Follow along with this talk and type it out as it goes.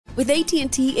With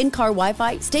AT&T in-car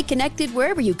Wi-Fi, stay connected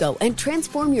wherever you go and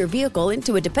transform your vehicle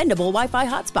into a dependable Wi-Fi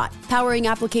hotspot. Powering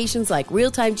applications like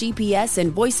real-time GPS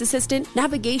and voice assistant,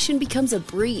 navigation becomes a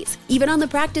breeze. Even on the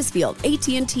practice field,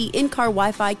 AT&T in-car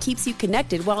Wi-Fi keeps you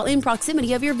connected while in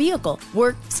proximity of your vehicle.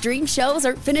 Work, stream shows,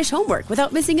 or finish homework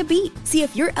without missing a beat. See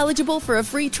if you're eligible for a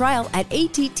free trial at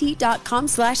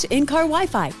att.com/in-car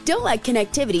Wi-Fi. Don't let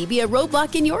connectivity be a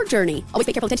roadblock in your journey. Always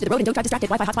pay careful attention to the road and don't drive distracted.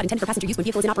 Wi-Fi hotspot intended for passenger use when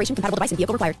vehicle is in operation. Compatible device and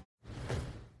vehicle required.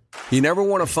 You never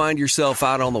want to find yourself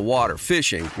out on the water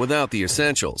fishing without the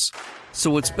essentials.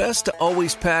 So it's best to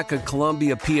always pack a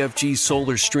Columbia PFG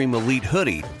Solar Stream Elite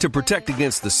hoodie to protect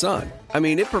against the sun. I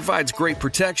mean, it provides great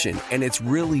protection and it's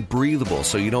really breathable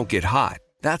so you don't get hot.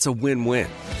 That's a win-win.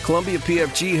 Columbia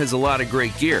PFG has a lot of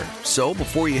great gear. So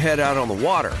before you head out on the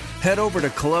water, head over to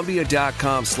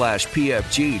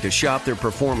Columbia.com/PFG to shop their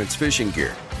performance fishing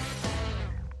gear.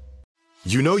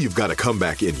 You know you've got a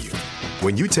comeback in you.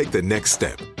 When you take the next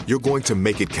step, you're going to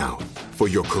make it count. For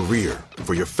your career,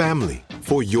 for your family,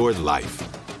 for your life.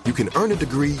 You can earn a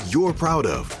degree you're proud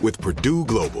of with Purdue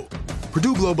Global.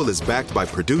 Purdue Global is backed by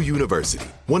Purdue University,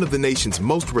 one of the nation's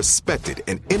most respected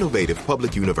and innovative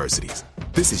public universities.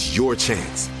 This is your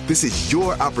chance. This is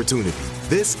your opportunity.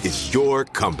 This is your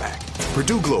comeback.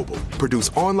 Purdue Global, Purdue's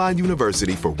online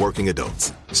university for working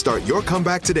adults. Start your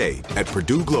comeback today at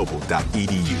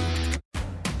purdueglobal.edu.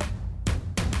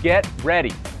 Get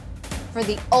ready for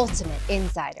the ultimate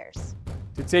insiders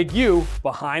to take you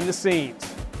behind the scenes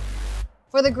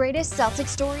for the greatest Celtic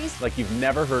stories like you've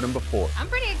never heard them before. I'm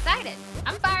pretty excited.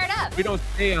 I'm fired up. We don't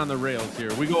stay on the rails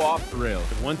here. We go off the rails.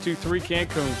 1-2-3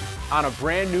 Cancun on a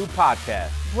brand new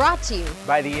podcast brought to you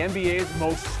by the NBA's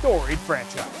most storied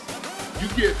franchise. You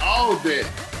get all that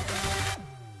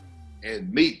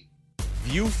and me.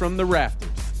 View from the rafters,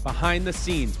 behind the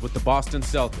scenes with the Boston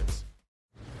Celtics.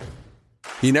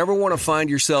 You never want to find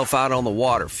yourself out on the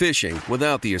water fishing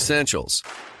without the essentials.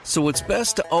 So it's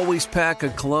best to always pack a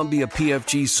Columbia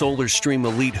PFG Solar Stream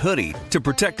Elite hoodie to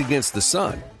protect against the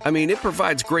sun. I mean, it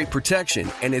provides great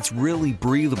protection and it's really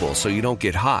breathable so you don't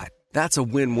get hot. That's a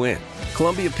win-win.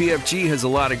 Columbia PFG has a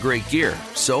lot of great gear.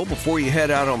 So before you head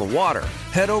out on the water,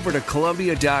 head over to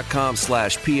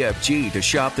Columbia.com/PFG to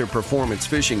shop their performance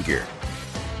fishing gear.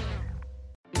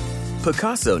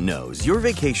 Pacaso knows your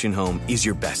vacation home is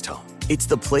your best home. It's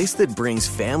the place that brings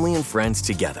family and friends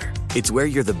together. It's where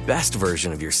you're the best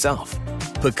version of yourself.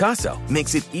 Pacaso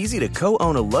makes it easy to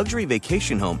co-own a luxury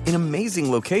vacation home in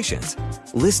amazing locations.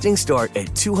 Listings start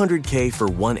at $200K for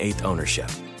 1/8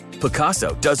 ownership.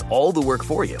 Pacaso does all the work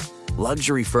for you.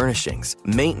 Luxury furnishings,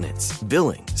 maintenance,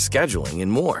 billing, scheduling,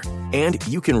 and more. And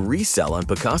you can resell on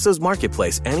Pacaso's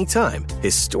marketplace anytime,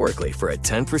 historically for a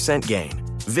 10% gain.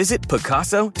 Visit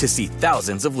Pacaso to see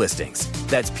thousands of listings.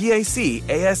 That's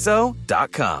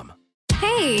PACASO.com.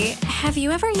 Hey, have you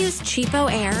ever used Cheapo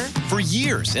Air? For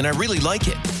years, and I really like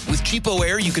it. With Cheapo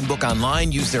Air, you can book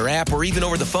online, use their app, or even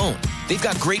over the phone. They've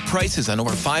got great prices on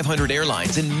over 500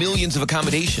 airlines and millions of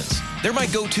accommodations. They're my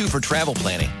go-to for travel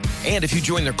planning. And if you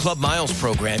join their Club Miles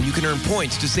program, you can earn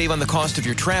points to save on the cost of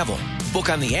your travel. Book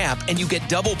on the app, and you get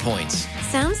double points.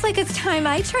 Sounds like it's time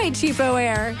I tried Cheapo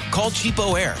Air. Call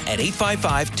Cheapo Air at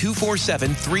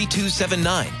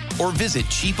 855-247-3279 or visit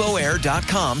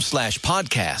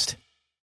cheapoair.com/podcast.